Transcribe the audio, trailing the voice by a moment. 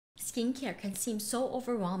Skincare can seem so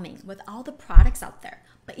overwhelming with all the products out there,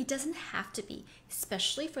 but it doesn't have to be,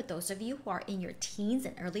 especially for those of you who are in your teens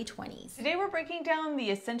and early 20s. Today we're breaking down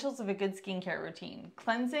the essentials of a good skincare routine: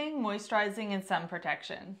 cleansing, moisturizing, and sun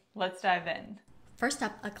protection. Let's dive in. First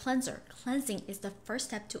up, a cleanser. Cleansing is the first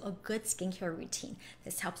step to a good skincare routine.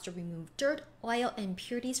 This helps to remove dirt, oil, and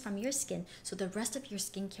impurities from your skin so the rest of your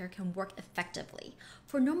skincare can work effectively.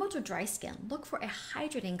 For normal to dry skin, look for a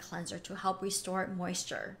hydrating cleanser to help restore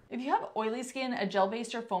moisture. If you have oily skin, a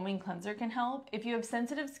gel-based or foaming cleanser can help. If you have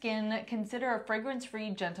sensitive skin, consider a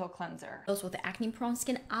fragrance-free gentle cleanser. Those with acne-prone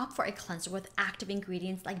skin opt for a cleanser with active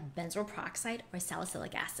ingredients like benzoyl peroxide or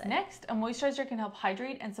salicylic acid. Next, a moisturizer can help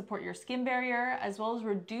hydrate and support your skin barrier, as well as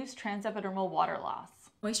reduce transepidermal water loss.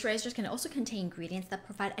 Moisturizers can also contain ingredients that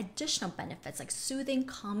provide additional benefits like soothing,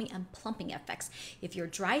 calming, and plumping effects. If you're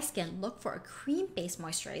dry skin, look for a cream-based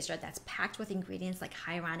moisturizer that's packed with ingredients like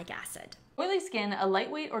hyaluronic acid. Oily skin, a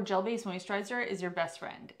lightweight or gel-based moisturizer is your best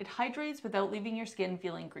friend. It hydrates without leaving your skin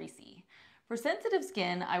feeling greasy. For sensitive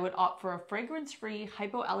skin, I would opt for a fragrance-free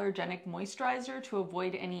hypoallergenic moisturizer to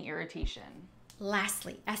avoid any irritation.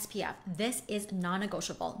 Lastly, SPF. This is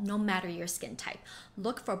non-negotiable no matter your skin type.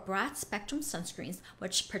 Look for broad spectrum sunscreens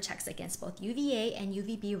which protects against both UVA and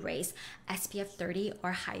UVB rays. SPF 30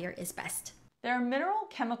 or higher is best. There are mineral,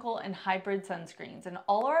 chemical, and hybrid sunscreens, and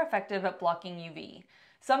all are effective at blocking UV.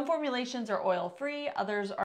 Some formulations are oil-free, others are